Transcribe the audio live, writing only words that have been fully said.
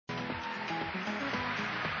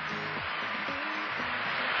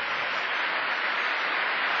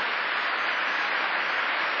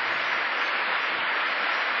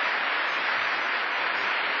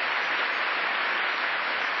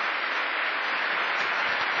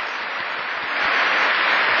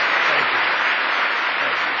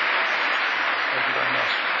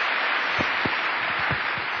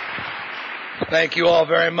Thank you all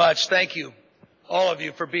very much. Thank you, all of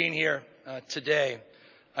you, for being here today.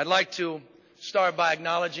 I'd like to start by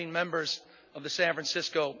acknowledging members of the San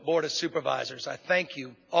Francisco Board of Supervisors. I thank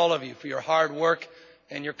you, all of you, for your hard work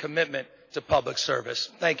and your commitment to public service.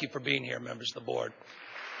 Thank you for being here, members of the board.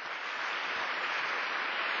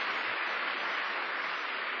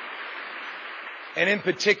 And in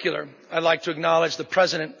particular, I'd like to acknowledge the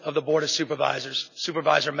President of the Board of Supervisors,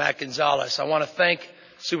 Supervisor Matt Gonzalez. I want to thank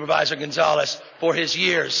Supervisor Gonzalez for his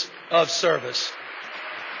years of service.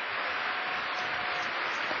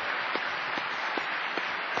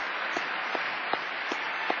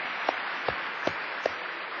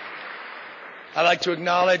 I'd like to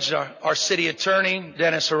acknowledge our City Attorney,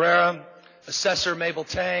 Dennis Herrera, Assessor Mabel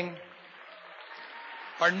Tang,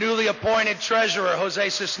 our newly appointed Treasurer, Jose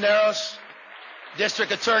Cisneros,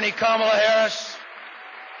 District Attorney Kamala Harris,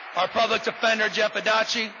 our Public Defender, Jeff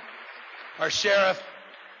Adachi, our Sheriff,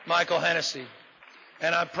 Michael Hennessy.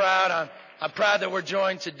 And I'm proud that we're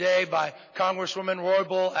joined today by Congresswoman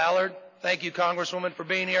Roybal Allard. Thank you, Congresswoman, for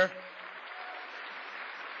being here.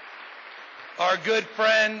 Our good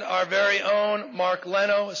friend, our very own Mark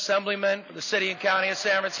Leno, Assemblyman for the City and County of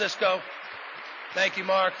San Francisco. Thank you,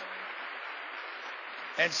 Mark.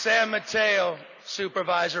 And San Mateo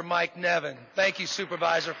Supervisor Mike Nevin. Thank you,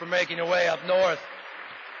 Supervisor, for making your way up north.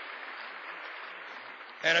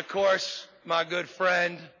 And of course, my good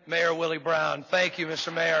friend, Mayor Willie Brown. Thank you,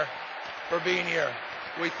 Mr. Mayor, for being here.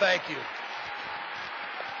 We thank you.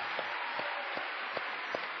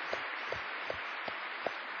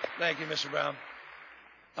 Thank you, Mr. Brown.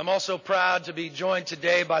 I'm also proud to be joined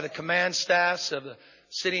today by the command staffs of the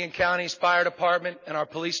City and County's Fire Department and our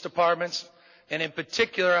police departments. And in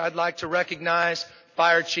particular, I'd like to recognize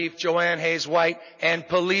Fire Chief Joanne Hayes White and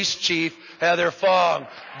Police Chief Heather Fong.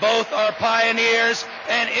 Both are pioneers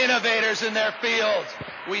and innovators in their field.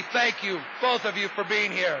 We thank you, both of you, for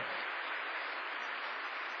being here.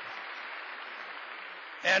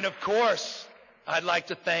 And of course, I'd like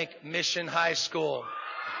to thank Mission High School.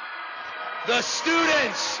 The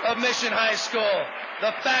students of Mission High School,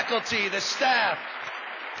 the faculty, the staff,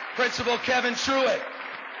 Principal Kevin Truitt,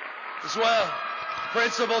 as well,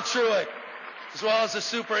 Principal Truitt, as well as the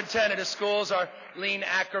Superintendent of Schools, Arlene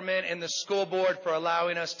Ackerman, and the school board for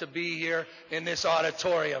allowing us to be here in this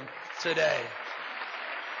auditorium today.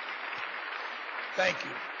 Thank you.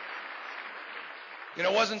 You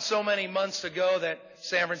know, it wasn't so many months ago that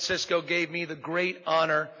San Francisco gave me the great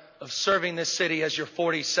honor of serving this city as your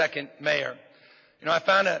 42nd mayor. You know, I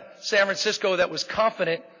found a San Francisco that was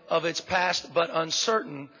confident of its past but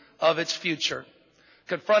uncertain of its future.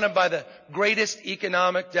 Confronted by the greatest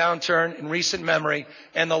economic downturn in recent memory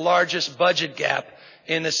and the largest budget gap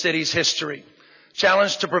in the city's history.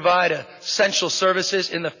 Challenged to provide essential services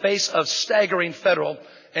in the face of staggering federal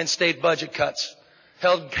and state budget cuts.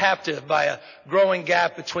 Held captive by a growing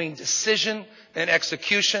gap between decision and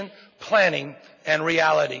execution, planning and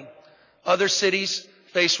reality. Other cities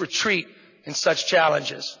face retreat in such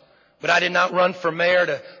challenges. But I did not run for mayor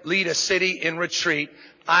to lead a city in retreat.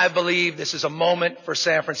 I believe this is a moment for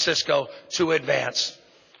San Francisco to advance.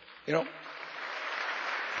 You know,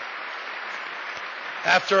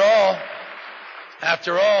 after all,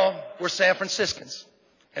 we're San Franciscans.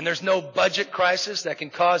 And there's no budget crisis that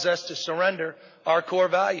can cause us to surrender our core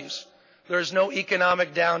values. There's no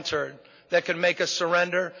economic downturn that can make us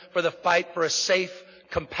surrender for the fight for a safe,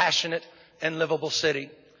 compassionate, and livable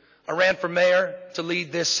city. I ran for mayor to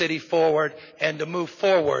lead this city forward, and to move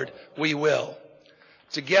forward we will.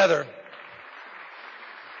 Together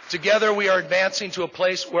we are advancing to a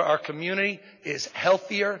place where our community is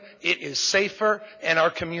healthier, it is safer, and our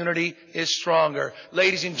community is stronger.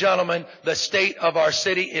 Ladies and gentlemen, the state of our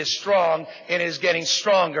city is strong and is getting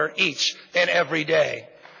stronger each and every day.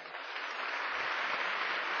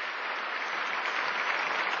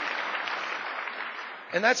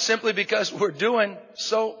 And that's simply because we're doing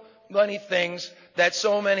so many things that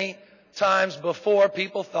so many times before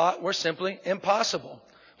people thought were simply impossible.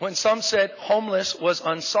 When some said homeless was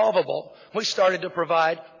unsolvable, we started to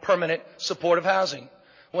provide permanent supportive housing.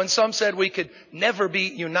 When some said we could never be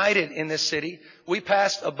united in this city, we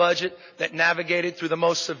passed a budget that navigated through the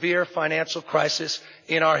most severe financial crisis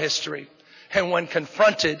in our history. And when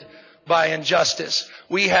confronted by injustice,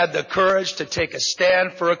 we had the courage to take a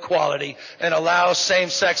stand for equality and allow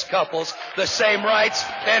same-sex couples the same rights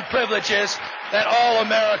and privileges that all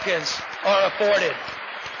Americans are afforded.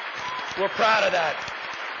 We're proud of that.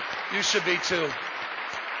 You should be too.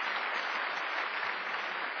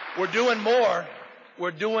 We're doing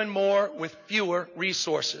more with fewer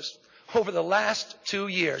resources. Over the last 2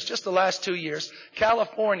 years, just the last 2 years,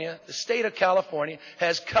 California, the state of California,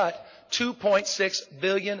 has cut $2.6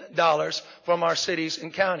 billion from our cities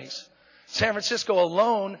and counties. San Francisco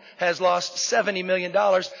alone has lost $70 million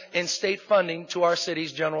in state funding to our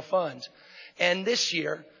city's general fund. And this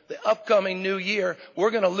year, the upcoming new year,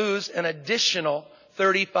 we're going to lose an additional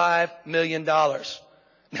 $35 million.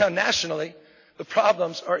 Now, nationally, the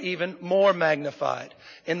problems are even more magnified.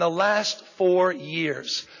 In the last 4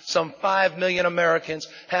 years, some 5 million Americans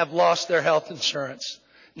have lost their health insurance.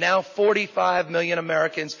 Now 45 million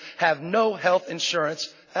Americans have no health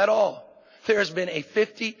insurance at all. There has been a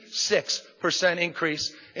 56%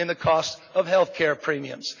 increase in the cost of health care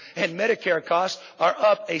premiums. And Medicare costs are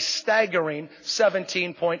up a staggering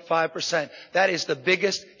 17.5%. That is the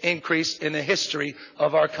biggest increase in the history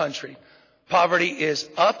of our country. Poverty is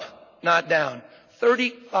up, not down.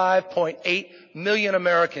 35.8 million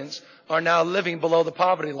Americans are now living below the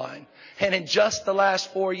poverty line. And in just the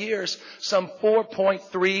last 4 years, some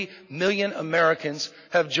 4.3 million Americans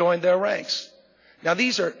have joined their ranks. Now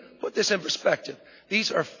put this in perspective,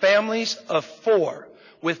 these are families of 4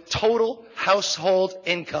 with total household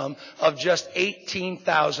income of just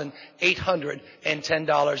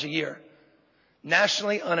 $18,810 a year.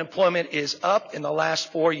 Nationally, unemployment is up in the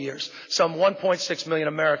last 4 years. Some 1.6 million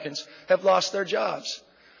Americans have lost their jobs.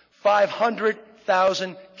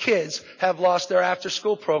 500,000 kids have lost their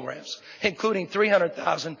after-school programs, including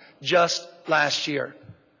 300,000 just last year.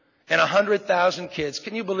 And 100,000 kids,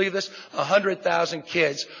 can you believe this? 100,000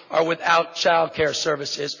 kids are without child care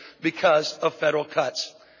services because of federal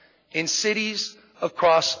cuts. In cities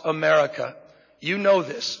across America, you know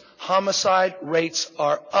this, homicide rates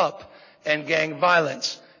are up and gang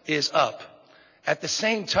violence is up. At the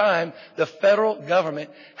same time, the federal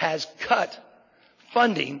government has cut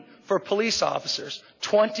funding for police officers.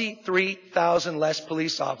 23,000 less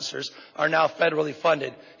police officers are now federally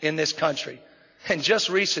funded in this country. And just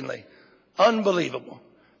recently, unbelievable,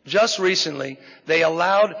 just recently, they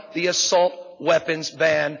allowed the assault weapons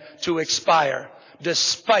ban to expire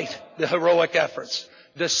despite the heroic efforts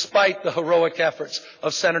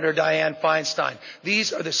of Senator Dianne Feinstein.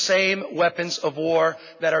 These are the same weapons of war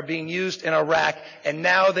that are being used in Iraq, and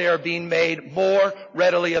now they are being made more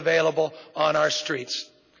readily available on our streets.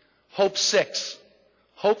 Hope 6,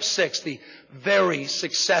 the very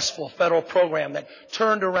successful federal program that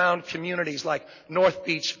turned around communities like North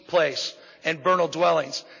Beach Place and Bernal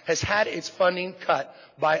Dwellings, has had its funding cut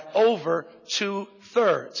by over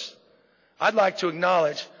 2/3. I'd like to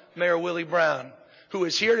acknowledge Mayor Willie Brown, who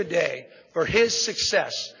is here today for his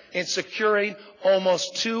success in securing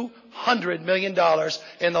almost $200 million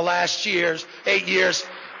in the last 8 years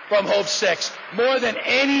from Hope 6. More than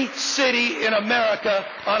any city in America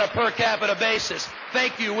on a per capita basis.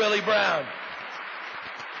 Thank you, Willie Brown.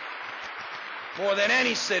 More than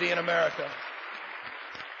any city in America.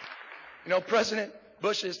 You know, President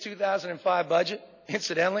Bush's 2005 budget,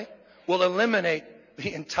 incidentally, will eliminate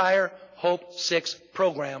the entire Hope 6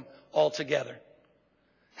 program altogether.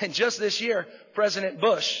 And just this year, President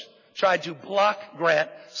Bush tried to block grant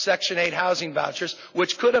Section 8 housing vouchers,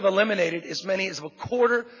 which could have eliminated as many as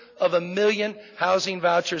 250,000 housing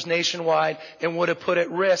vouchers nationwide and would have put at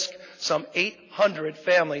risk some 800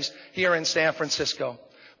 families here in San Francisco.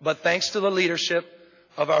 But thanks to the leadership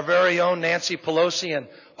of our very own Nancy Pelosi and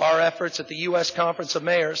our efforts at the U.S. Conference of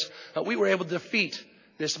Mayors, we were able to defeat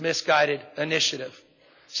this misguided initiative.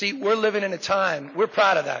 See, we're living in a time, we're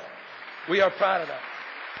proud of that. We are proud of that.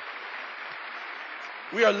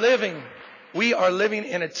 We are living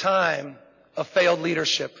in a time of failed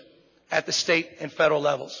leadership at the state and federal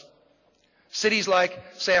levels. Cities like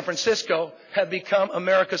San Francisco have become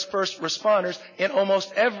America's first responders in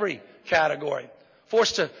almost every category,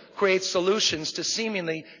 forced to create solutions to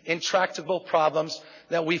seemingly intractable problems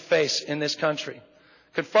that we face in this country.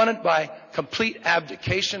 Confronted by complete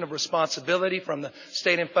abdication of responsibility from the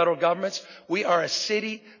state and federal governments, we are a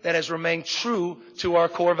city that has remained true to our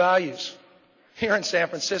core values. Here in San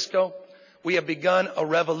Francisco, we have begun a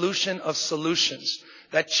revolution of solutions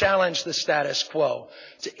that challenge the status quo,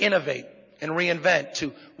 to innovate and reinvent,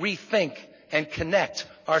 to rethink and connect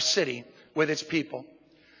our city with its people.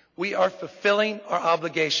 We are fulfilling our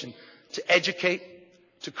obligation to educate,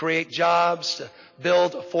 to create jobs, to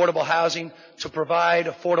build affordable housing, to provide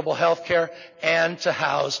affordable health care, and to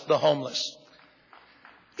house the homeless.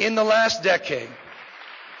 In the last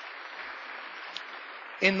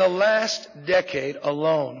decade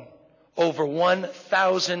alone, over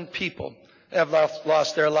 1,000 people have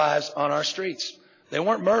lost their lives on our streets. They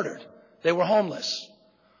weren't murdered. They were homeless.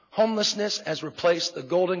 Homelessness has replaced the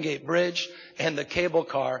Golden Gate Bridge and the cable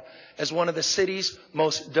car as one of the city's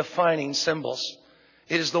most defining symbols.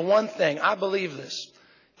 It is the one thing, I believe this,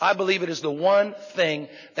 I believe it is the one thing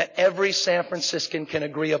that every San Franciscan can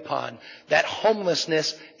agree upon, that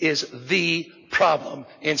homelessness is the problem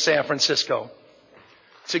in San Francisco.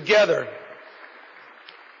 Together,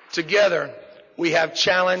 we have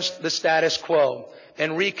challenged the status quo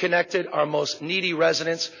and reconnected our most needy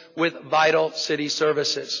residents with vital city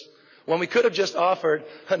services. When we could have just offered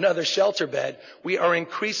another shelter bed, we are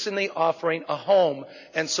increasingly offering a home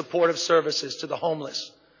and supportive services to the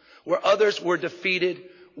homeless. Where others were defeated,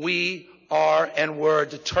 we are and were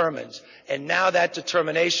determined. And now that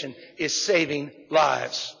determination is saving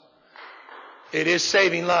lives. It is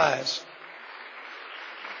saving lives.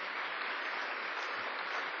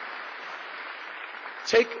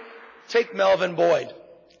 Take Melvin Boyd.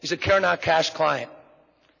 He's a Care Not Cash client.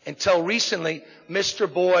 Until recently,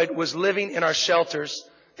 Mr. Boyd was living in our shelters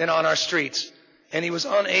and on our streets, and he was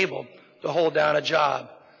unable to hold down a job.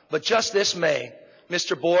 But just this May,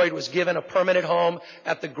 Mr. Boyd was given a permanent home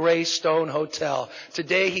at the Greystone Hotel.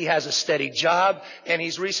 Today, he has a steady job, and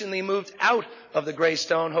he's recently moved out of the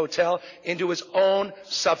Greystone Hotel into his own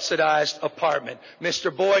subsidized apartment.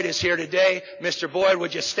 Mr. Boyd is here today. Mr. Boyd,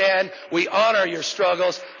 would you stand? We honor your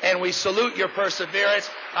struggles, and we salute your perseverance.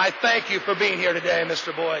 I thank you for being here today,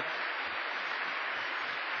 Mr. Boyd.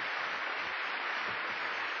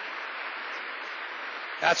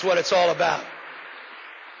 That's what it's all about.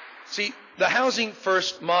 See, the Housing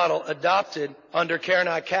First model adopted under Care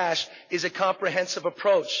Not Cash is a comprehensive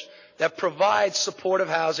approach that provides supportive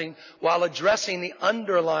housing while addressing the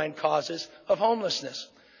underlying causes of homelessness.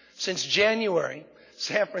 Since January,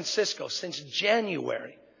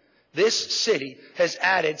 this city has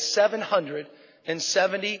added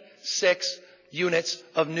 776 units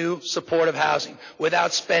of new supportive housing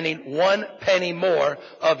without spending one penny more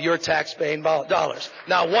of your tax-paying dollars.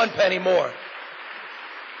 Not one penny more.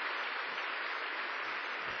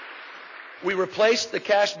 We replaced the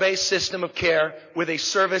cash-based system of care with a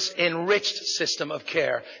service-enriched system of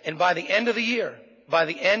care. And by the end of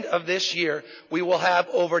this year, we will have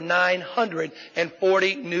over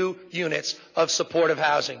 940 new units of supportive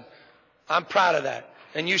housing. I'm proud of that,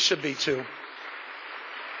 and you should be too.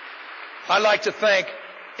 I'd like to thank,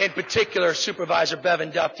 in particular, Supervisor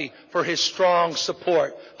Bevan Dufty for his strong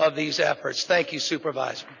support of these efforts. Thank you,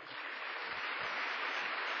 Supervisor.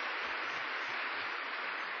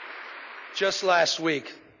 Just last week,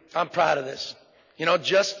 I'm proud of this.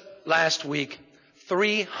 Just last week,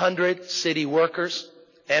 300 city workers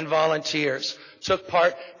and volunteers took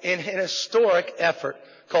part in an historic effort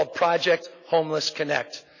called Project Homeless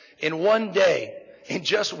Connect. In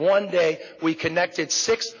just one day, we connected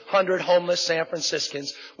 600 homeless San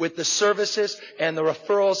Franciscans with the services and the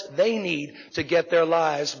referrals they need to get their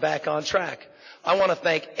lives back on track. I want to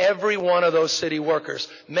thank every one of those city workers,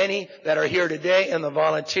 many that are here today and the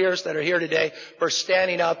volunteers that are here today, for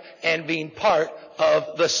standing up and being part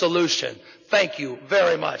of the solution. Thank you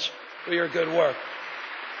very much for your good work.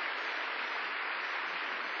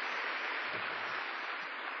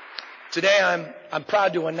 Today, I'm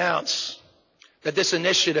proud to announce that this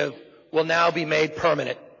initiative will now be made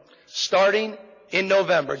permanent. Starting in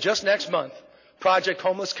November, just next month, Project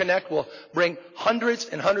Homeless Connect will bring hundreds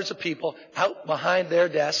and hundreds of people out behind their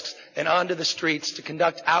desks and onto the streets to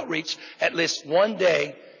conduct outreach at least one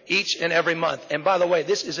day each and every month. And by the way,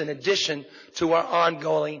 this is in addition to our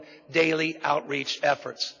ongoing daily outreach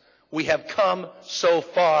efforts. We have come so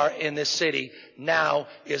far in this city. Now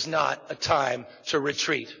is not a time to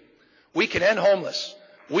retreat. We can end homeless.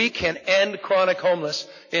 We can end chronic homeless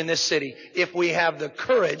in this city if we have the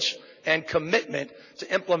courage and commitment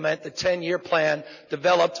to implement the 10-year plan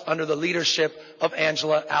developed under the leadership of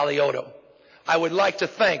Angela Alioto. I would like to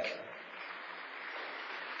thank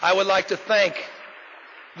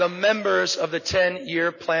the members of the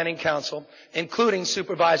 10-year Planning Council, including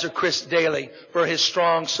Supervisor Chris Daly, for his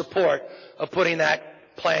strong support of putting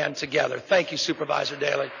that plan together. Thank you, Supervisor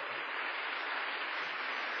Daly.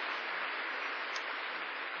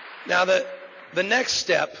 Now, the next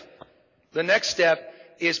step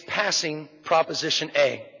is passing Proposition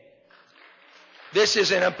A. This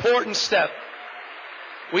is an important step.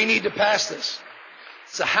 We need to pass this.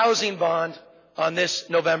 It's a housing bond on this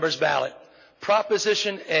November's ballot.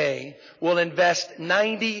 Proposition A will invest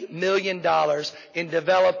 $90 million in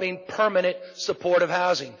developing permanent supportive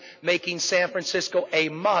housing, making San Francisco a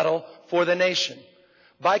model for the nation.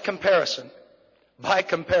 By comparison,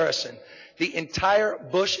 the entire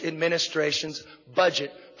Bush administration's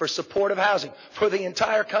budget for supportive housing for the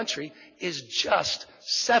entire country is just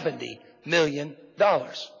 $70 million.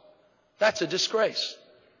 That's a disgrace.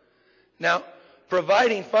 Now,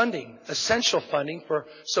 providing funding, essential funding for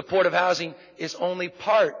supportive housing is only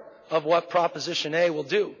part of what Proposition A will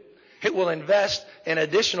do. It will invest an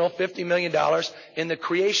additional $50 million in the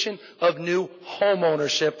creation of new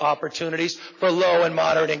homeownership opportunities for low and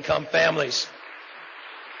moderate income families.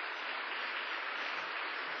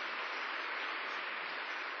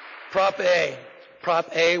 Prop A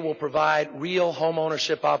will provide real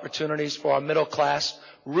homeownership opportunities for our middle class,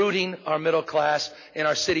 rooting our middle class in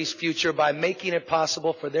our city's future by making it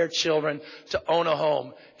possible for their children to own a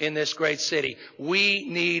home in this great city. We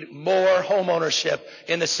need more homeownership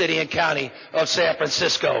in the city and county of San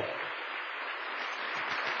Francisco.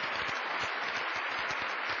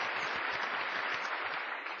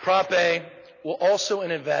 Prop A will also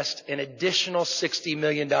invest an additional $60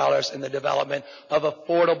 million in the development of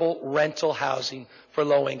affordable rental housing for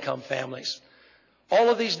low-income families. All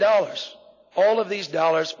of these dollars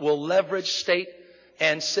will leverage state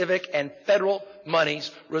and civic and federal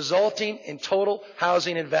monies, resulting in total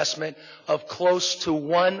housing investment of close to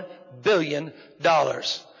 $1 billion.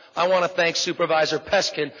 I want to thank Supervisor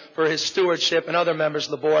Peskin for his stewardship and other members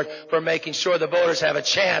of the board for making sure the voters have a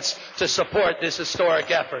chance to support this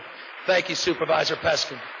historic effort. Thank you, Supervisor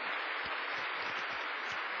Peskin.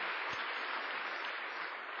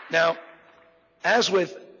 Now, as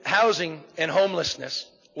with housing and homelessness,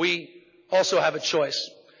 we also have a choice.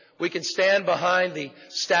 We can stand behind the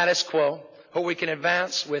status quo, or we can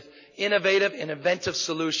advance with innovative and inventive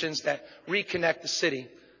solutions that reconnect the city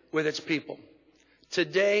with its people.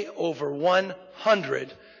 Today, over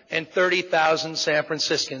 130,000 San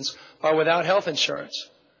Franciscans are without health insurance.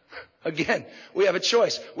 Again, we have a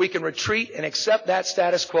choice. We can retreat and accept that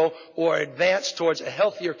status quo or advance towards a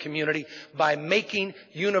healthier community by making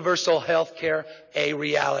universal health care a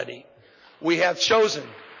reality. We have chosen.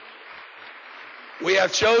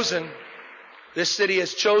 This city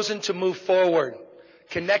has chosen to move forward,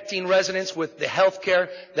 connecting residents with the health care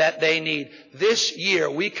that they need. This year,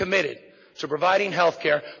 we committed to providing health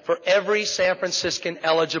care for every San Franciscan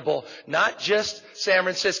eligible, not just San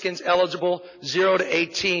Franciscans eligible 0 to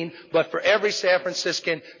 18, but for every San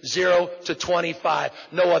Franciscan 0 to 25.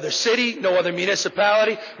 No other city, no other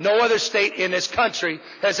municipality, no other state in this country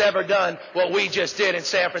has ever done what we just did in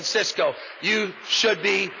San Francisco. You should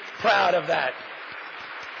be proud of that.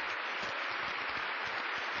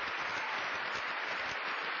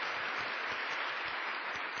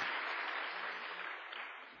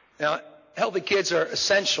 Now, healthy kids are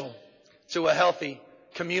essential to a healthy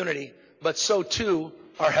community, but so too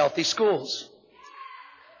are healthy schools.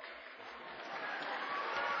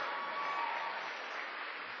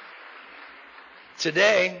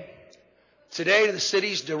 Today, the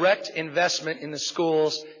city's direct investment in the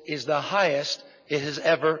schools is the highest it has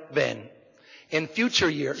ever been. In future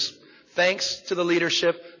years, thanks to the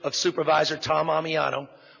leadership of Supervisor Tom Amiano,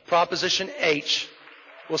 Proposition H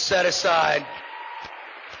will set aside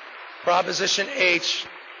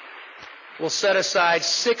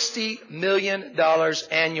 $60 million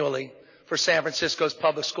annually for San Francisco's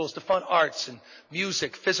public schools to fund arts and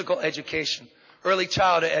music, physical education, early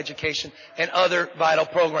childhood education, and other vital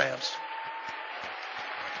programs.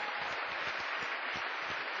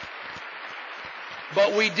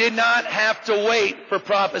 But we did not have to wait for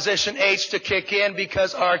Proposition H to kick in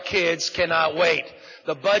because our kids cannot wait.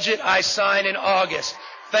 The budget I signed in August.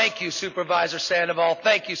 Thank you, Supervisor Sandoval.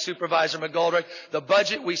 Thank you, Supervisor McGoldrick. The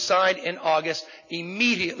budget we signed in August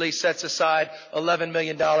immediately sets aside $11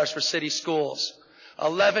 million for city schools.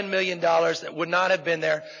 $11 million that would not have been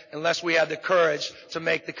there unless we had the courage to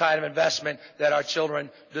make the kind of investment that our children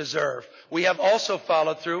deserve. We have also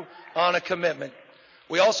followed through on a commitment.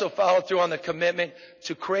 We also followed through on the commitment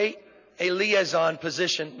to create a liaison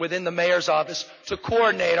position within the mayor's office to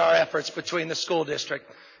coordinate our efforts between the school district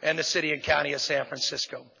and the city and county of San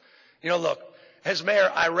Francisco. You know, look, as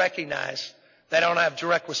mayor, I recognize that I don't have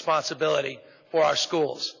direct responsibility for our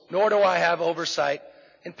schools, nor do I have oversight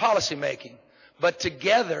in policy making. But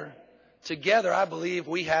together, I believe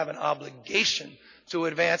we have an obligation to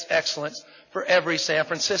advance excellence for every San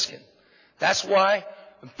Franciscan. That's why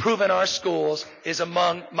improving our schools is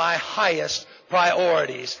among my highest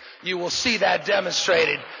priorities. You will see that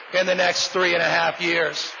demonstrated in the next 3.5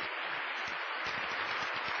 years.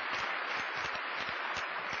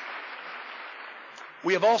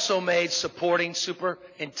 We have also made supporting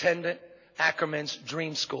Superintendent Ackerman's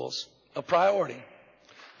dream schools a priority.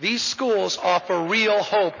 These schools offer real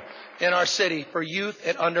hope in our city for youth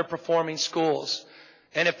at underperforming schools.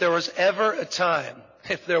 And if there was ever a time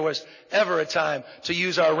to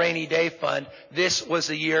use our rainy day fund, this was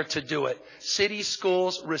the year to do it. City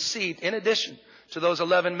schools received, in addition to those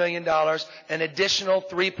 $11 million, an additional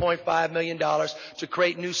 $3.5 million to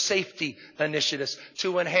create new safety initiatives,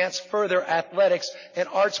 to enhance further athletics and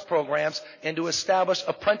arts programs, and to establish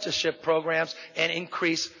apprenticeship programs and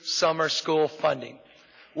increase summer school funding.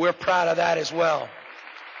 We're proud of that as well.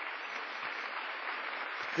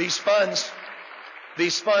 These funds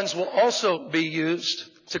will also be used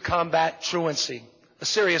to combat truancy, a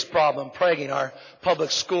serious problem plaguing our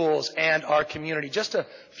public schools and our community. Just a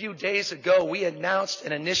few days ago, we announced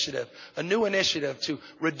an initiative, a new initiative to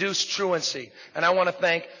reduce truancy. And I want to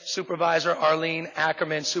thank Superintendent Arlene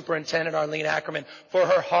Ackerman, for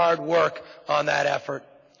her hard work on that effort.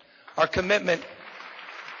 Our commitment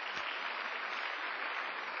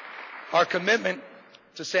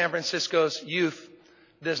to San Francisco's youth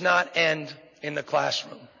does not end in the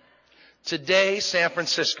classroom. Today, San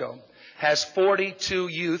Francisco has 42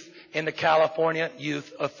 youth in the California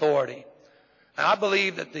Youth Authority. And I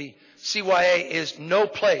believe that the CYA is no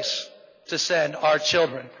place to send our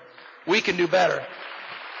children. We can do better.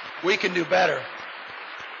 We can do better.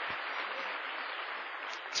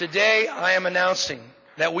 Today, I am announcing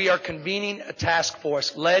that we are convening a task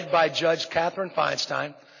force led by Judge Catherine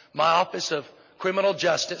Feinstein, my Office of Criminal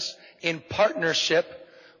Justice, in partnership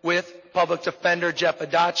with Public Defender Jeff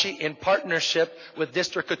Adachi, in partnership with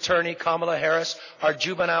District Attorney Kamala Harris, our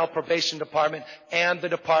Juvenile Probation Department, and the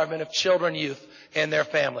Department of Children, Youth, and their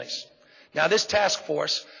families. Now, this task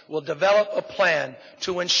force will develop a plan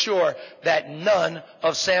to ensure that none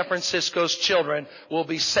of San Francisco's children will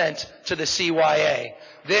be sent to the CYA.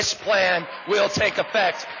 This plan will take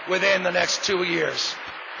effect within the next 2 years.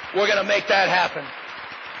 We're going to make that happen.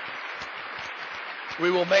 We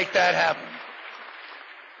will make that happen.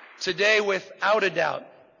 Today, without a doubt,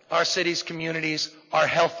 our city's communities are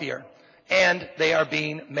healthier and they are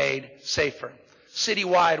being made safer.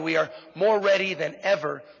 Citywide, we are more ready than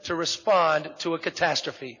ever to respond to a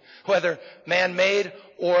catastrophe. Whether man-made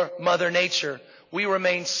or Mother Nature, we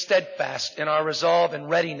remain steadfast in our resolve and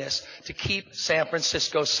readiness to keep San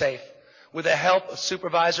Francisco safe. With the help of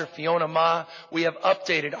Supervisor Fiona Ma, we have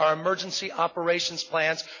updated our emergency operations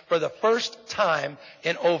plans for the first time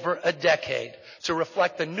in over a decade to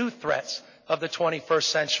reflect the new threats of the 21st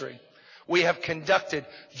century. We have conducted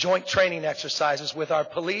joint training exercises with our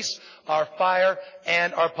police, our fire,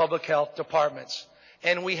 and our public health departments.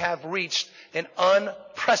 And we have reached an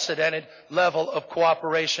unprecedented level of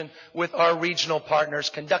cooperation with our regional partners,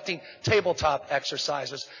 conducting tabletop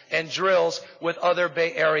exercises and drills with other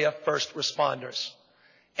Bay Area first responders.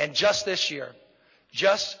 And just this year,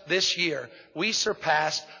 we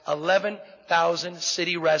surpassed 11,000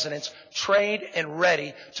 city residents trained and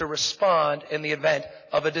ready to respond in the event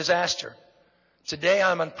of a disaster. Today,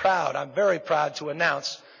 I'm very proud to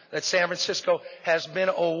announce that San Francisco has been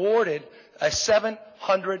awarded a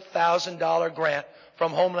 $700,000 grant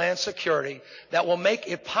from Homeland Security that will make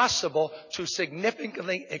it possible to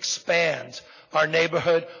significantly expand our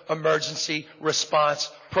neighborhood emergency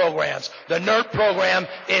response programs. The NERT program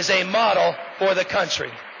is a model for the country.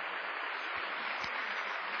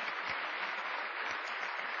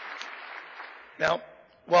 Now,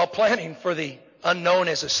 while planning for the unknown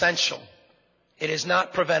is essential, it has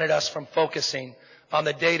not prevented us from focusing on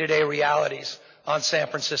the day-to-day realities on San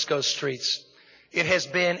Francisco's streets. It has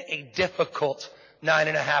been a difficult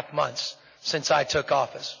 9.5 months since I took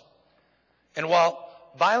office. And while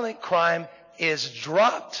violent crime is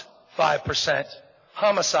dropped 5%,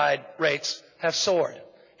 homicide rates have soared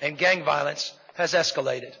and gang violence has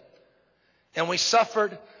escalated. And we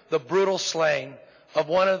suffered the brutal slaying of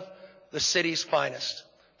one of the city's finest,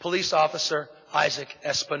 Police Officer Isaac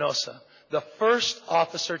Espinosa, the first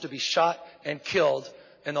officer to be shot and killed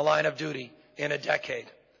in the line of duty in a decade.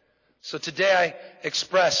 So today I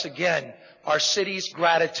express again our city's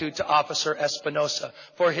gratitude to Officer Espinosa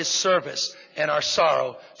for his service and our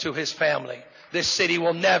sorrow to his family. This city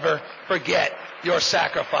will never forget your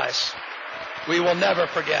sacrifice. We will never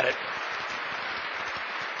forget it.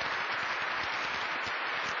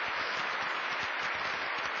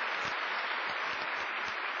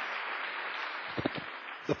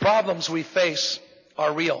 The problems we face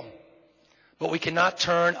are real, but we cannot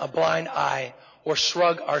turn a blind eye or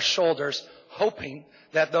shrug our shoulders hoping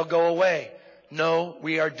that they'll go away. No,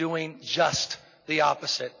 we are doing just the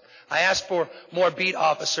opposite. I asked for more beat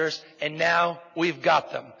officers, and now we've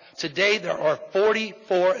got them. Today, there are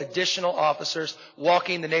 44 additional officers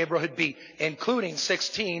walking the neighborhood beat, including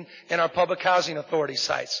 16 in our public housing authority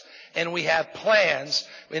sites. And we have plans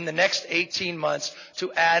in the next 18 months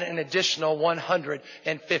to add an additional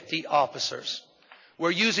 150 officers.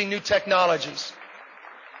 We're using new technologies.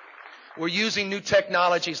 We're using new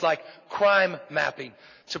technologies like crime mapping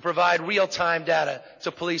to provide real-time data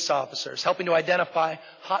to police officers, helping to identify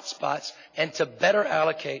hotspots and to better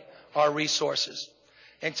allocate our resources.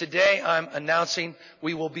 And today I'm announcing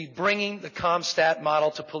we will be bringing the CompStat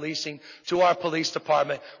model to policing to our police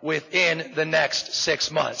department within the next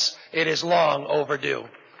 6 months. It is long overdue.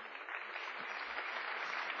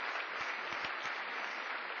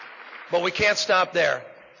 But we can't stop there.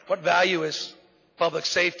 What value is public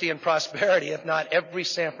safety and prosperity if not every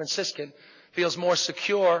San Franciscan feels more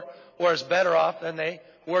secure or is better off than they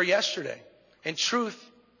were yesterday? In truth,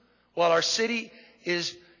 while our city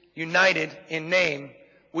is united in name,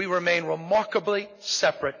 we remain remarkably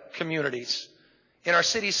separate communities. In our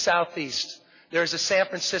city's southeast, there is a San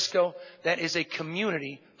Francisco that is a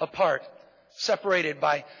community apart, separated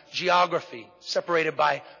by geography, separated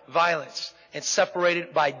by violence, and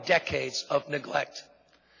separated by decades of neglect.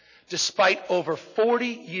 Despite over 40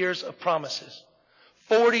 years of promises,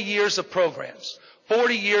 40 years of programs,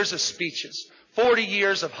 40 years of speeches, 40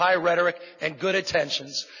 years of high rhetoric and good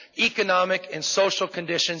intentions, economic and social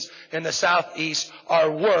conditions in the Southeast are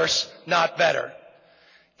worse, not better.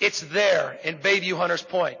 It's there in Bayview Hunters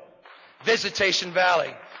Point, Visitation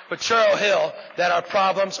Valley, Potrero Hill that our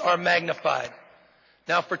problems are magnified.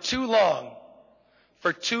 Now, for too long,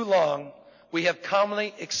 we have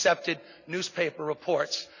commonly accepted newspaper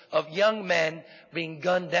reports of young men being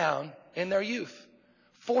gunned down in their youth.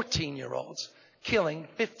 14-year-olds killing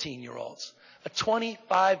 15-year-olds. A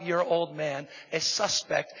 25-year-old man a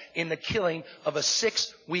suspect in the killing of a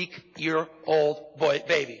 6-week-old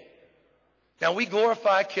baby. Now, we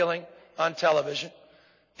glorify killing on television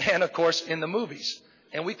and, of course, in the movies,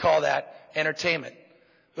 and we call that entertainment.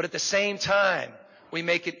 But at the same time, we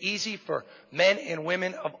make it easy for men and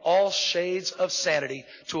women of all shades of sanity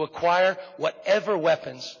to acquire whatever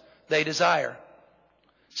weapons they desire.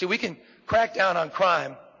 See, we can crack down on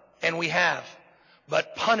crime, and we have,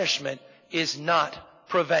 but punishment is not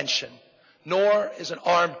prevention, nor is an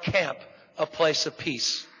armed camp a place of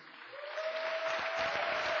peace.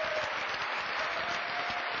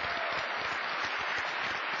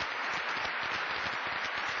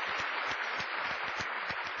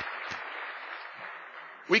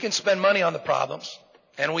 We can spend money on the problems,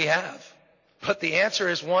 and we have. But the answer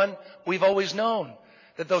is one we've always known,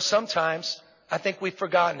 that though sometimes I think we've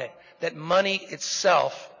forgotten it, that money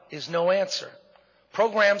itself is no answer.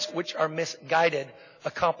 Programs which are misguided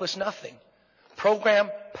accomplish nothing. Program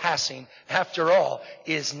passing, after all,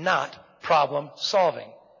 is not problem solving.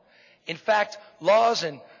 In fact, laws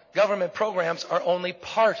and government programs are only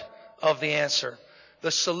part of the answer.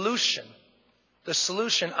 The solution,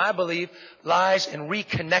 I believe, lies in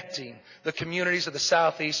reconnecting the communities of the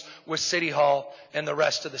Southeast with City Hall and the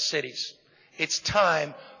rest of the cities. It's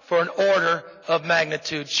time for an order of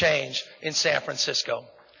magnitude change in San Francisco.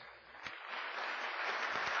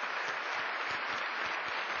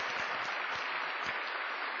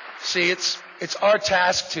 See, it's our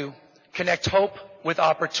task to connect hope with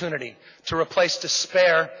opportunity, to replace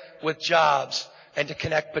despair with jobs, and to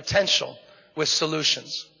connect potential with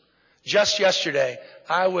solutions. Just yesterday,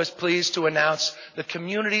 I was pleased to announce the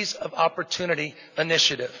Communities of Opportunity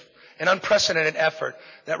Initiative, an unprecedented effort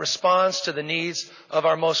that responds to the needs of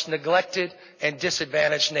our most neglected and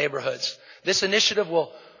disadvantaged neighborhoods. This initiative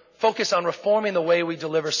will focus on reforming the way we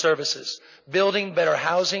deliver services, building better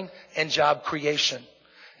housing and job creation.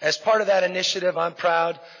 As part of that initiative, I'm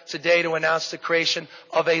proud today to announce the creation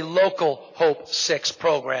of a local Hope 6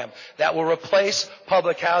 program that will replace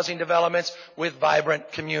public housing developments with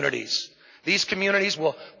vibrant communities. These communities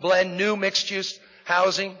will blend new mixed-use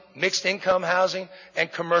housing, mixed-income housing,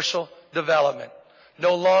 and commercial development.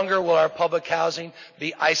 No longer will our public housing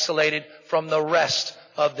be isolated from the rest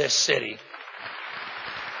of this city.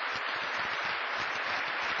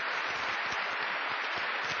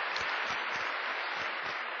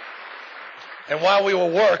 And while we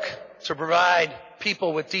will work to provide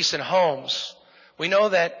people with decent homes, we know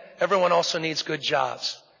that everyone also needs good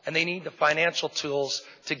jobs, and they need the financial tools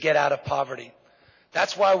to get out of poverty.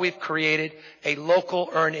 That's why we've created a local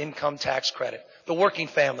earned income tax credit, the Working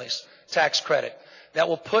Families Tax Credit, that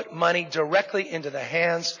will put money directly into the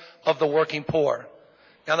hands of the working poor.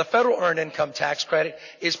 Now, the federal earned income tax credit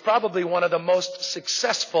is probably one of the most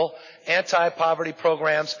successful anti-poverty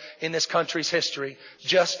programs in this country's history,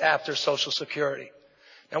 just after Social Security.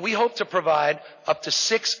 Now, we hope to provide up to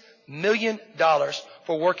 $6 million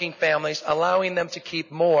for working families, allowing them to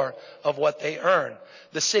keep more of what they earn.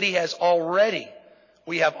 The city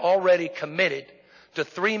we have already committed to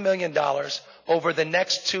 $3 million over the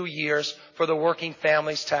next 2 years for the Working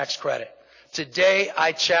Families Tax Credit. Today,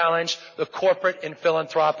 I challenge the corporate and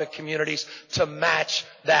philanthropic communities to match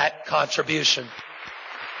that contribution.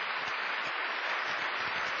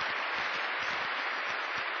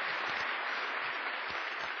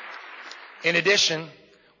 In addition,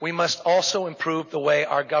 we must also improve the way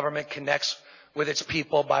our government connects with its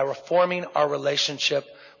people by reforming our relationship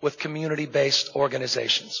with community-based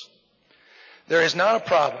organizations. There is not a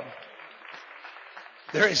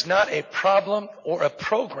problem or a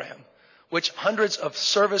program which hundreds of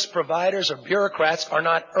service providers or bureaucrats are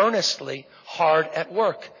not earnestly hard at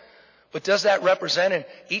work. But does that represent in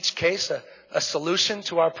each case a solution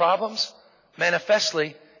to our problems?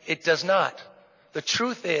 Manifestly, it does not. The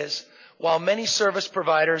truth is, while many service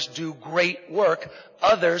providers do great work,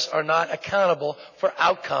 others are not accountable for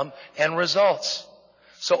outcome and results.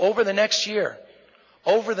 So over the next year,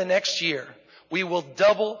 we will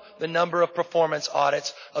double the number of performance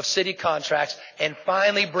audits of city contracts and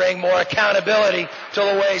finally bring more accountability to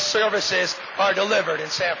the way services are delivered in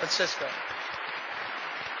San Francisco.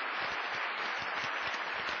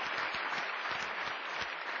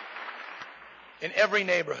 In every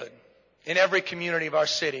neighborhood, in every community of our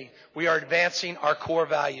city, we are advancing our core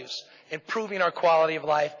values, improving our quality of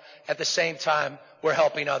life. At the same time, we're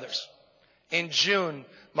helping others. In June,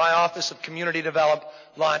 my Office of Community Development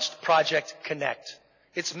launched Project Connect.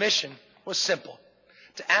 Its mission was simple: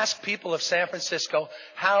 to ask people of San Francisco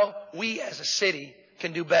how we as a city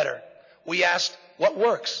can do better. We asked what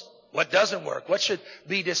works, what doesn't work, what should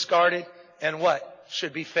be discarded, and what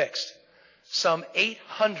should be fixed. Some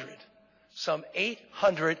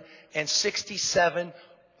 867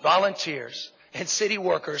 volunteers and city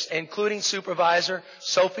workers, including Supervisor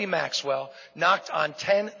Sophie Maxwell, knocked on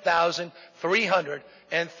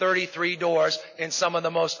 10,333 doors in some of the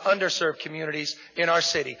most underserved communities in our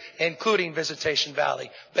city, including Visitation Valley,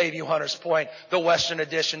 Bayview Hunters Point, the Western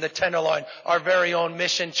Addition, the Tenderloin, our very own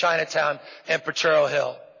Mission, Chinatown, and Potrero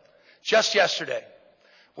Hill. Just yesterday,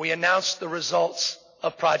 we announced the results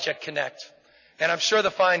of Project Connect. And I'm sure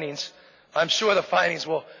the findings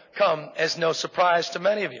will come as no surprise to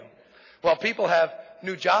many of you. While people have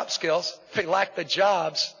new job skills, they lack the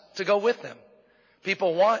jobs to go with them.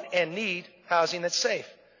 People want and need housing that's safe.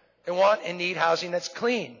 They want and need housing that's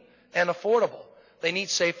clean and affordable. They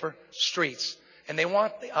need safer streets. And they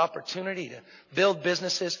want the opportunity to build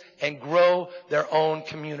businesses and grow their own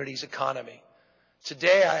community's economy.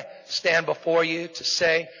 Today, I stand before you to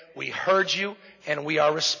say we heard you and we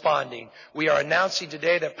are responding. We are announcing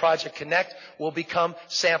today that Project Connect will become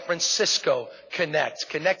San Francisco Connect,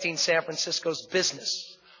 connecting San Francisco's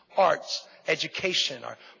business, arts, education,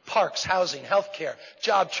 our parks, housing, healthcare,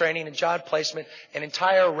 job training and job placement, an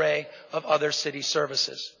entire array of other city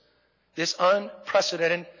services. This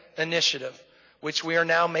unprecedented initiative, which we are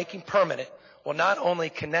now making permanent, will not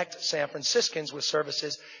only connect San Franciscans with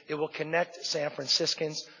services, it will connect San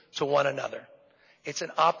Franciscans to one another. It's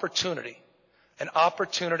an opportunity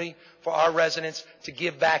for our residents to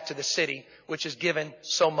give back to the city, which has given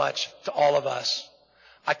so much to all of us.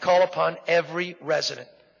 I call upon every resident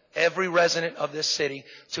of this city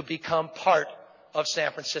to become part of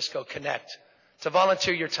San Francisco Connect, to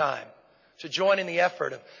volunteer your time, to join in the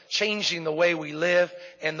effort of changing the way we live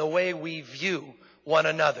and the way we view one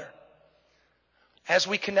another. As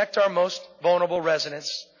we connect our most vulnerable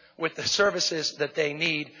residents with the services that they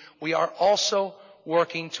need, we are also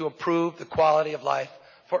working to improve the quality of life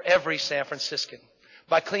for every San Franciscan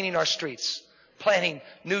by cleaning our streets, planting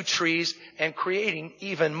new trees, and creating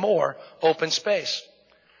even more open space.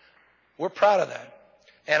 We're proud of that.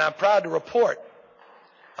 And I'm proud to report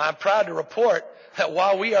that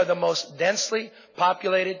while we are the most densely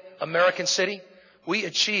populated American city, we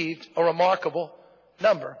achieved a remarkable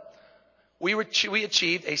number. We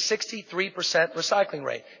achieved a 63% recycling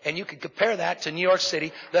rate. And you can compare that to New York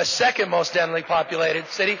City, the second most densely populated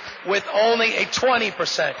city, with only a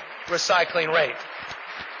 20% recycling rate.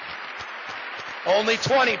 Only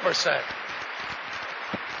 20%.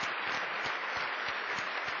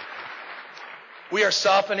 We are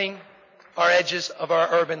softening our edges of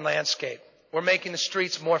our urban landscape. We're making the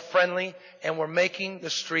streets more friendly, and we're making the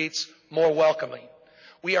streets more welcoming.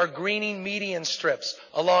 We are greening median strips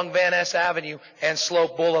along Van Ness Avenue and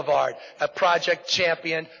Slope Boulevard, a project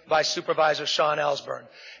championed by Supervisor Sean Ellsburn.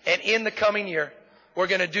 And in the coming year, we're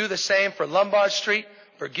going to do the same for Lombard Street,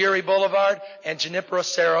 for Geary Boulevard, and Junipero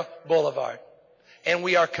Serra Boulevard. And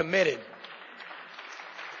we are committed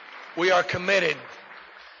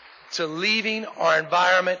to leaving our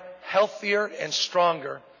environment healthier and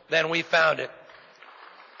stronger than we found it.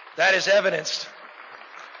 That is evidenced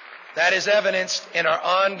in our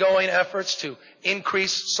ongoing efforts to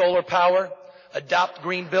increase solar power, adopt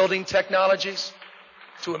green building technologies,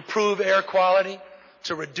 to improve air quality,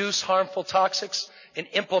 to reduce harmful toxics, and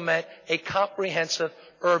implement a comprehensive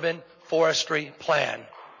urban forestry plan.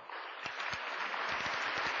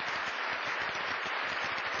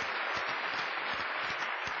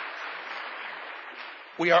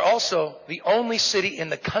 We are also the only city in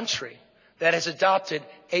the country that has adopted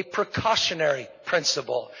a precautionary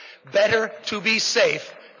principle. Better to be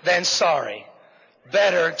safe than sorry.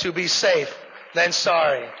 Better to be safe than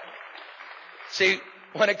sorry. See,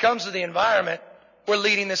 when it comes to the environment, we're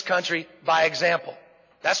leading this country by example.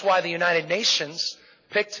 That's why the United Nations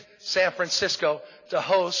picked San Francisco to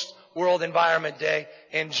host World Environment Day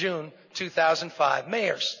in June 2005.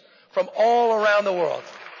 Mayors from all around the world,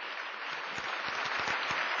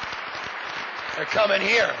 they're coming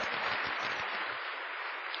here.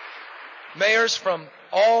 Mayors from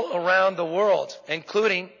all around the world,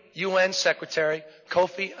 including UN Secretary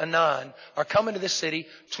Kofi Annan, are coming to this city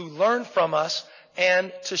to learn from us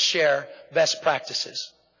and to share best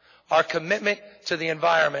practices. Our commitment to the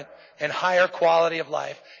environment and higher quality of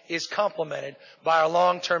life is complemented by our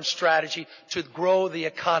long-term strategy to grow the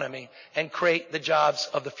economy and create the jobs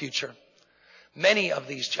of the future. Many of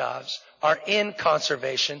these jobs are in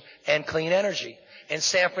conservation and clean energy, and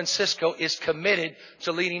San Francisco is committed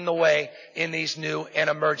to leading the way in these new and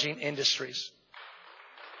emerging industries.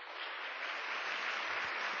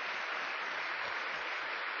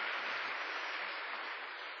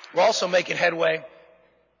 We're also making headway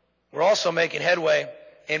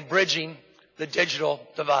in bridging the digital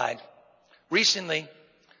divide. Recently,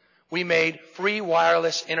 we made free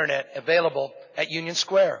wireless internet available at Union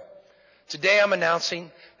Square. Today, I'm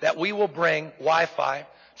announcing that we will bring Wi-Fi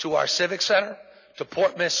to our Civic Center, to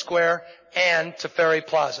Portman Square, and to Ferry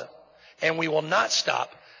Plaza. And we will not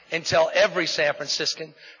stop until every San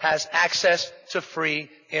Franciscan has access to free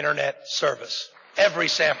internet service. Every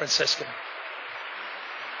San Franciscan.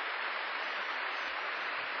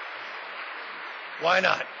 Why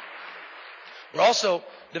not? We're also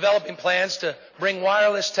developing plans to bring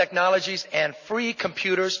wireless technologies and free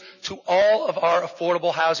computers to all of our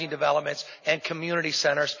affordable housing developments and community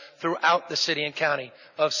centers throughout the city and county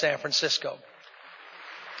of San Francisco.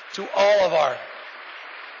 To all of our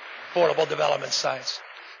affordable development sites.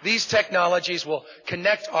 These technologies will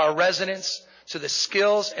connect our residents to the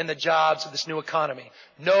skills and the jobs of this new economy.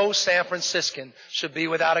 No San Franciscan should be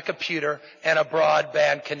without a computer and a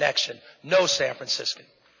broadband connection. No San Franciscan.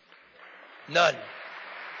 None.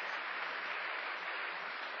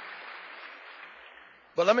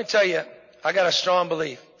 But let me tell you, I got a strong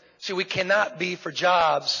belief. See, we cannot be for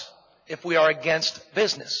jobs if we are against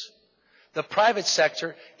business. The private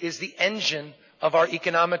sector is the engine of our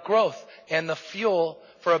economic growth and the fuel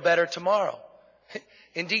for a better tomorrow.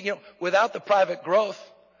 Indeed, without the private growth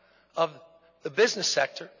of the business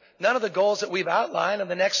sector, none of the goals that we've outlined in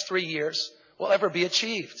the next 3 years will ever be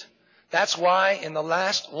achieved. That's why in the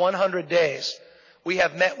last 100 days, we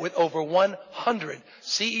have met with over 100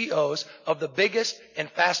 CEOs of the biggest and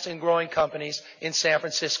fastest growing companies in San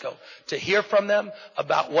Francisco to hear from them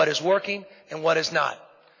about what is working and what is not.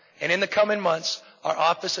 And in the coming months, our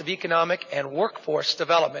Office of Economic and Workforce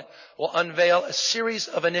Development will unveil a series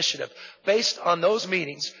of initiatives based on those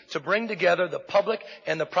meetings to bring together the public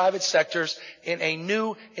and the private sectors in a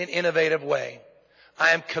new and innovative way.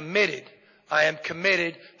 I am committed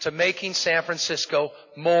to making San Francisco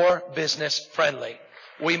more business friendly.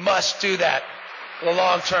 We must do that for the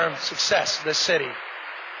long-term success of this city.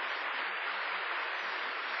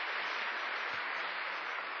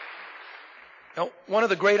 Now, one of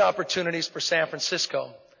the great opportunities for San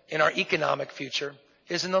Francisco in our economic future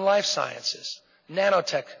is in the life sciences,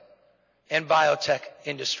 nanotech, and biotech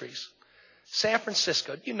industries. San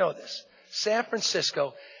Francisco, you know this, San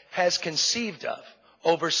Francisco has conceived of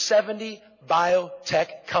over 70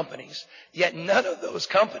 biotech companies, yet none of those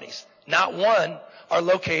companies, not one, are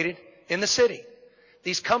located in the city.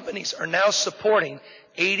 These companies are now supporting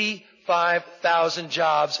 85,000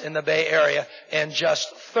 jobs in the Bay Area and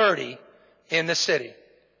just 30 in the city.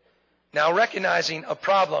 Now, recognizing a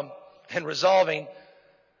problem and resolving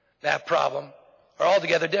that problem are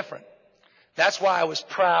altogether different. That's why I was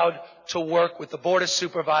proud to work with the Board of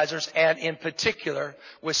Supervisors and in particular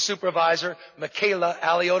with Supervisor Michaela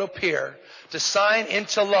Alioto-Peer to sign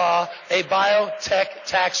into law a biotech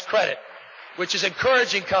tax credit, which is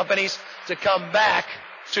encouraging companies to come back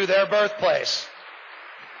to their birthplace.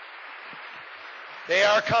 They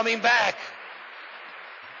are coming back.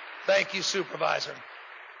 Thank you, Supervisor.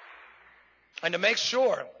 And to make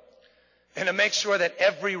sure that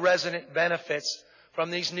every resident benefits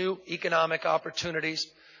from these new economic opportunities,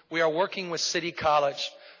 we are working with City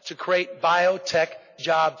College to create biotech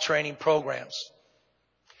job training programs.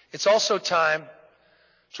 It's also time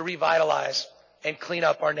to revitalize and clean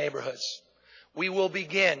up our neighborhoods. We will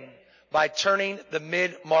begin by turning the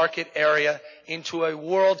mid-market area into a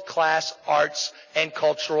world-class arts and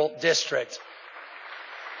cultural district.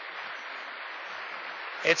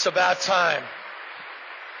 It's about time.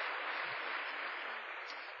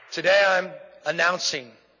 Today I'm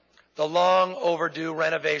announcing the long overdue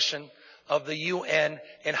renovation of the UN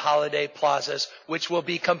and Holiday Plazas, which will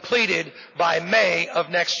be completed by May of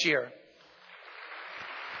next year.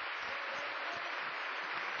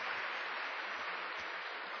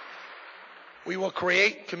 We will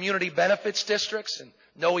create community benefits districts in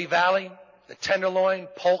Noe Valley, the Tenderloin,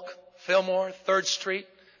 Polk, Fillmore, 3rd Street,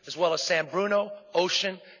 as well as San Bruno,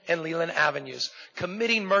 Ocean, and Leland Avenues,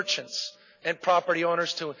 committing merchants and property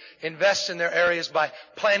owners to invest in their areas by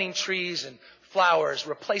planting trees and flowers,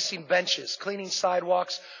 replacing benches, cleaning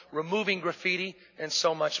sidewalks, removing graffiti, and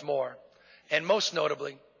so much more. And most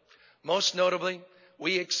notably,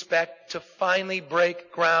 we expect to finally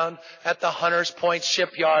break ground at the Hunters Point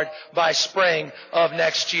Shipyard by spring of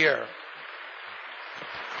next year.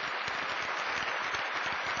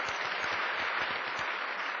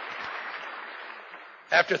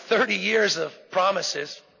 After 30 years of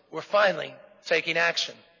promises, we're finally taking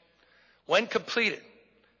action. When completed,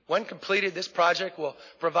 this project will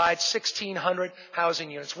provide 1,600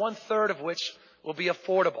 housing units, 1/3 of which will be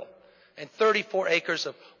affordable, and 34 acres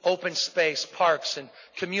of open space, parks, and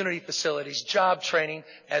community facilities, job training,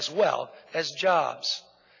 as well as jobs.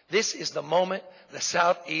 This is the moment the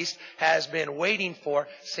Southeast has been waiting for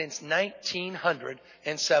since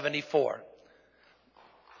 1974.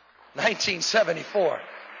 1974.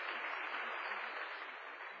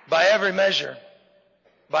 By every measure,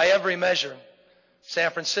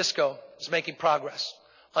 San Francisco is making progress.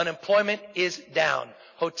 Unemployment is down.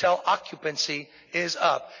 Hotel occupancy is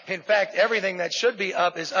up. In fact, everything that should be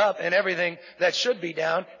up is up, and everything that should be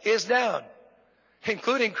down is down,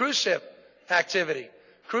 including cruise ship activity.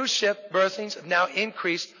 Cruise ship berthings have now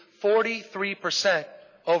increased 43%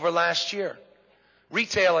 over last year.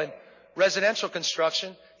 Retail and residential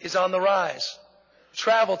construction is on the rise.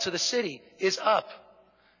 Travel to the city is up.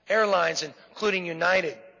 Airlines, including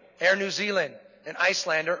United, Air New Zealand, and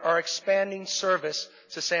Icelander, are expanding service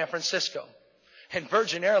to San Francisco. And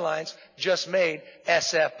Virgin Airlines just made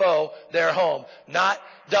SFO their home. Not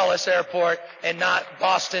Dulles Airport and not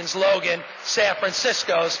Boston's Logan, San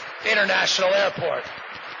Francisco's International Airport.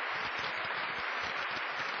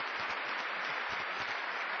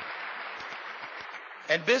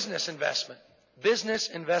 And business investment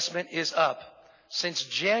is up. Since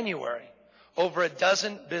January, over a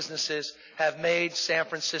dozen businesses have made San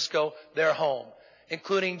Francisco their home,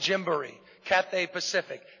 including Gymboree, Cathay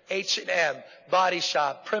Pacific, H&M, Body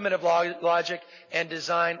Shop, Primitive Logic, and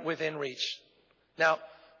Design Within Reach. Now,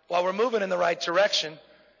 while we're moving in the right direction,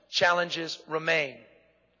 challenges remain.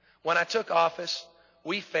 When I took office,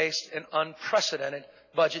 we faced an unprecedented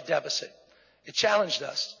budget deficit. It challenged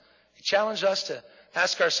us. It challenged us to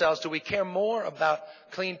ask ourselves, do we care more about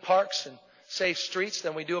clean parks and safe streets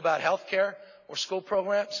than we do about health care or school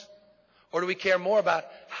programs? Or do we care more about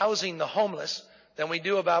housing the homeless than we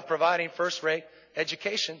do about providing first-rate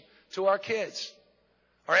education to our kids?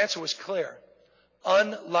 Our answer was clear.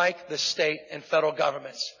 Unlike the state and federal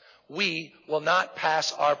governments, we will not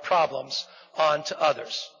pass our problems on to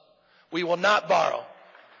others. We will not borrow.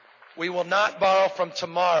 We will not borrow from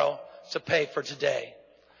tomorrow to pay for today.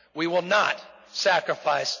 We will not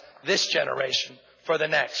sacrifice this generation for the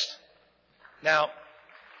next. Now,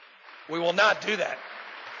 we will not do that.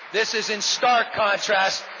 This is in stark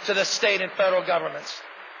contrast to the state and federal governments.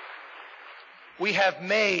 We have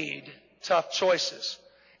made tough choices.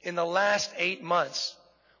 In the last 8 months,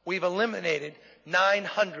 we've eliminated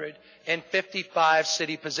 955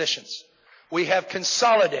 city positions. We have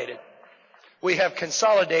consolidated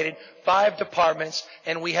 5 departments,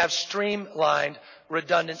 and we have streamlined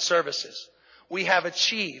redundant services. We have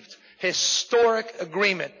achieved historic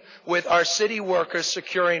agreement with our city workers,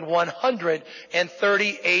 securing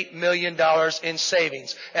 $138 million in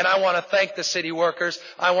savings. And I want to thank the city workers.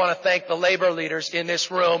 I want to thank the labor leaders in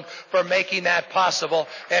this room for making that possible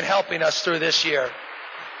and helping us through this year.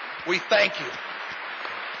 We thank you.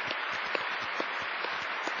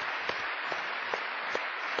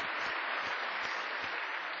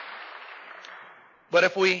 But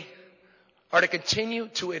if we are to continue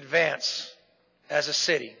to advance as a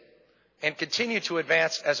city and continue to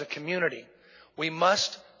advance as a community, we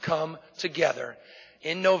must come together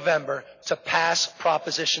in November to pass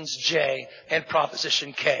Propositions J and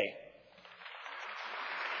Proposition K.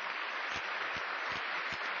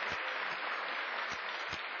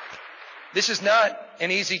 This is not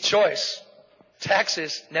an easy choice.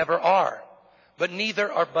 Taxes never are, but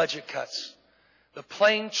neither are budget cuts. The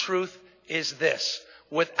plain truth is this.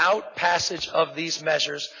 Without passage of these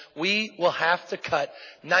measures, we will have to cut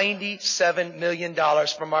 $97 million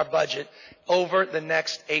from our budget over the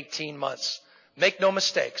next 18 months. Make no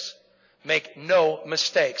mistakes. Make no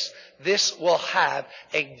mistakes. This will have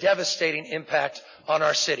a devastating impact on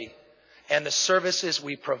our city and the services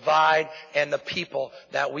we provide and the people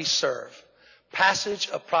that we serve. Passage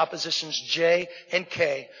of Propositions J and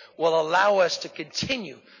K will allow us to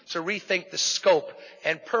continue to rethink the scope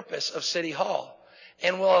and purpose of City Hall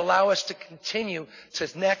and will allow us to continue to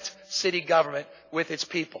connect city government with its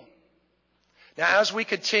people. Now, as we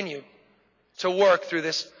continue to work through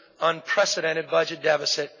this unprecedented budget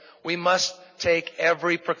deficit, we must take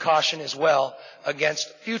every precaution as well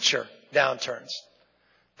against future downturns.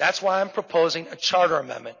 That's why I'm proposing a charter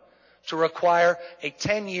amendment to require a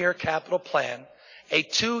 10-year capital plan, a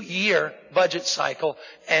 2-year budget cycle,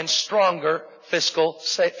 and stronger fiscal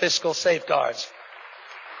safeguards.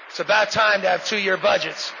 It's about time to have 2-year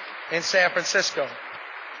budgets in San Francisco.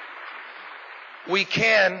 We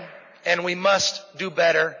can and we must do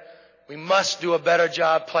better. We must do a better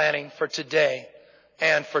job planning for today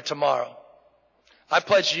and for tomorrow. I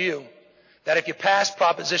pledge you that if you pass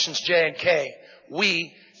Propositions J and K,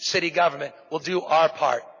 we, city government, will do our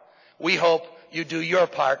part. We hope you do your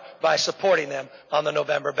part by supporting them on the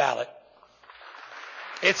November ballot.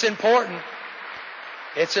 It's important.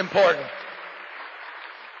 It's important.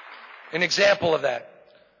 An example of that.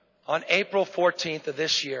 On April 14th of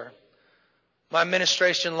this year, my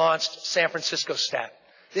administration launched San Francisco Stat.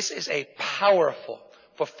 This is a powerful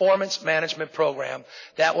performance management program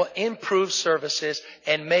that will improve services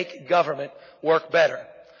and make government work better.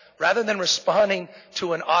 Rather than responding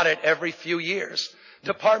to an audit every few years,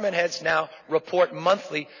 department heads now report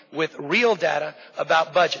monthly with real data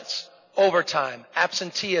about budgets, overtime,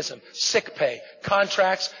 absenteeism, sick pay,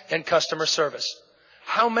 contracts, and customer service.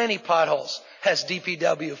 How many potholes has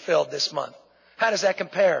DPW filled this month? How does that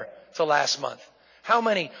compare to last month? How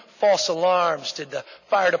many false alarms did the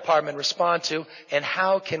fire department respond to, and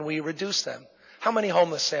how can we reduce them? How many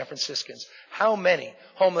homeless San Franciscans? How many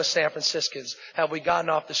homeless San Franciscans have we gotten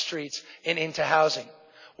off the streets and into housing?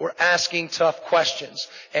 We're asking tough questions,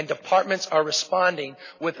 and departments are responding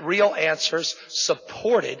with real answers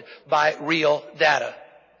supported by real data.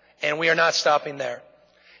 And we are not stopping there.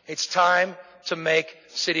 It's time to make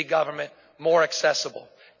city government more accessible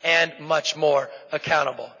and much more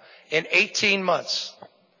accountable. In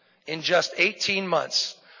just 18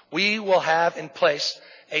 months, we will have in place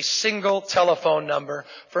a single telephone number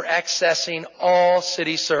for accessing all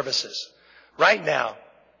city services. Right now,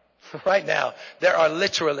 there are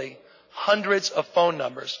literally hundreds of phone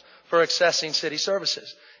numbers for accessing city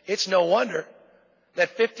services. It's no wonder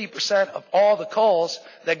that 50% of all the calls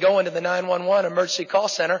that go into the 911 emergency call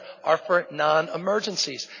center are for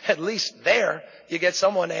non-emergencies. At least there, you get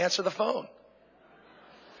someone to answer the phone.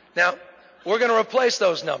 Now, we're going to replace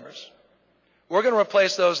those numbers. We're going to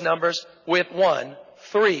replace those numbers with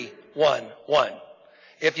 1311.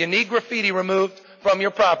 If you need graffiti removed from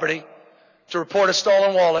your property, to report a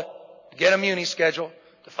stolen wallet, to get a muni schedule,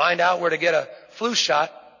 to find out where to get a flu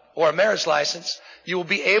shot or a marriage license, you will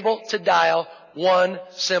be able to dial one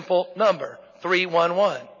simple number,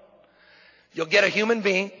 311. You'll get a human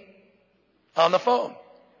being on the phone,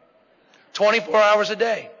 24 hours a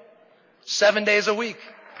day, 7 days a week,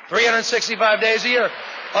 365 days a year,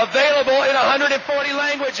 available in 140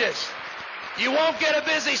 languages. You won't get a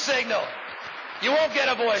busy signal. You won't get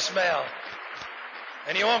a voicemail.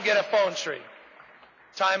 And you won't get a phone tree.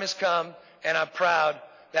 Time has come, and I'm proud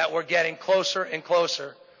that we're getting closer and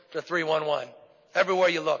closer to 311. Everywhere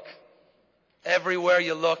you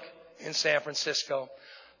look in San Francisco,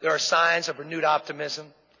 there are signs of renewed optimism,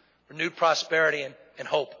 renewed prosperity, and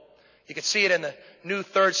hope. You can see it in the new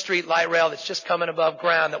 3rd Street light rail that's just coming above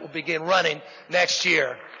ground that will begin running next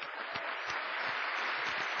year.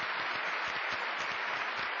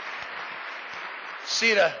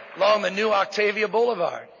 See it along the new Octavia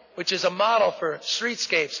Boulevard, which is a model for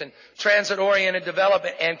streetscapes and transit-oriented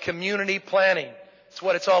development and community planning. It's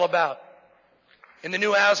what it's all about. In the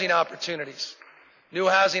new housing opportunities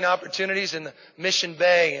in the Mission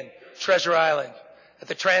Bay and Treasure Island, at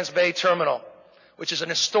the Trans-Bay Terminal, which is an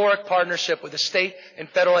historic partnership with the state and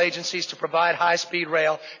federal agencies to provide high-speed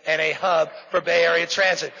rail and a hub for Bay Area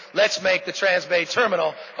transit. Let's make the Trans-Bay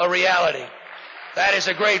Terminal a reality. That is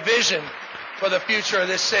a great vision for the future of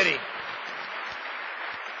this city.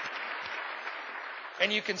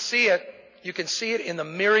 And you can see it You can see it in the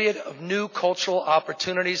myriad of new cultural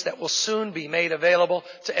opportunities that will soon be made available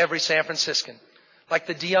to every San Franciscan, like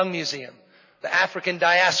the DeYoung Museum, the African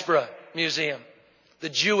Diaspora Museum, the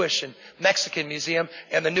Jewish and Mexican Museum,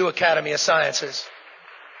 and the new Academy of Sciences.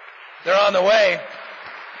 They're on the way.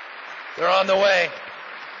 They're on the way.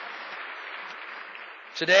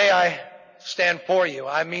 Today I stand for you.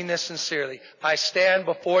 I mean this sincerely. I stand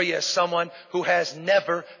before you as someone who has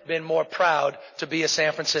never been more proud to be a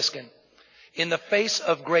San Franciscan. In the face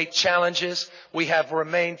of great challenges, we have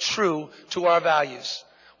remained true to our values.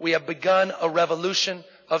 We have begun a revolution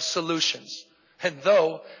of solutions. And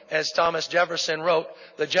though, as Thomas Jefferson wrote,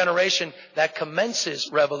 the generation that commences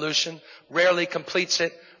revolution rarely completes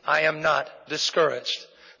it, I am not discouraged.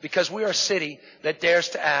 Because we are a city that dares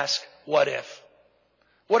to ask, what if?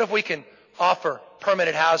 What if we can offer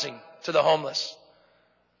permanent housing to the homeless?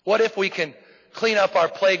 What if we can clean up our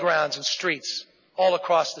playgrounds and streets all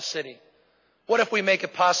across the city? What if we make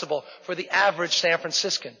it possible for the average San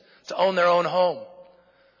Franciscan to own their own home?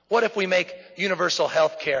 What if we make universal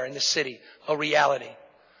health care in the city a reality?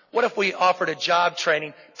 What if we offered a job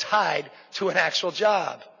training tied to an actual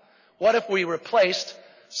job? What if we replaced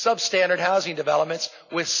substandard housing developments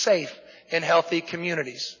with safe and healthy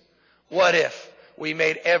communities? What if we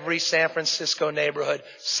made every San Francisco neighborhood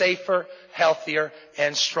safer, healthier,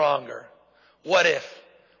 and stronger? What if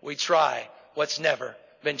we try what's never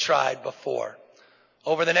been tried before?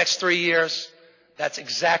 Over the next 3 years, that's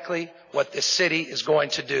exactly what this city is going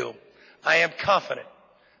to do. I am confident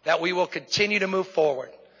that we will continue to move forward,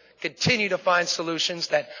 continue to find solutions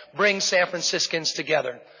that bring San Franciscans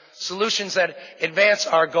together, solutions that advance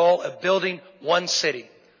our goal of building one city,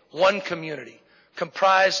 one community,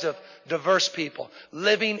 comprised of diverse people,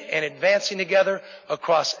 living and advancing together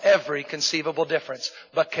across every conceivable difference,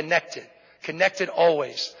 but connected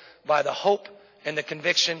always by the hope and the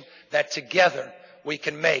conviction that together we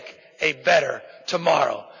can make a better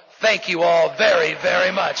tomorrow. Thank you all very,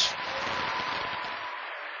 very much.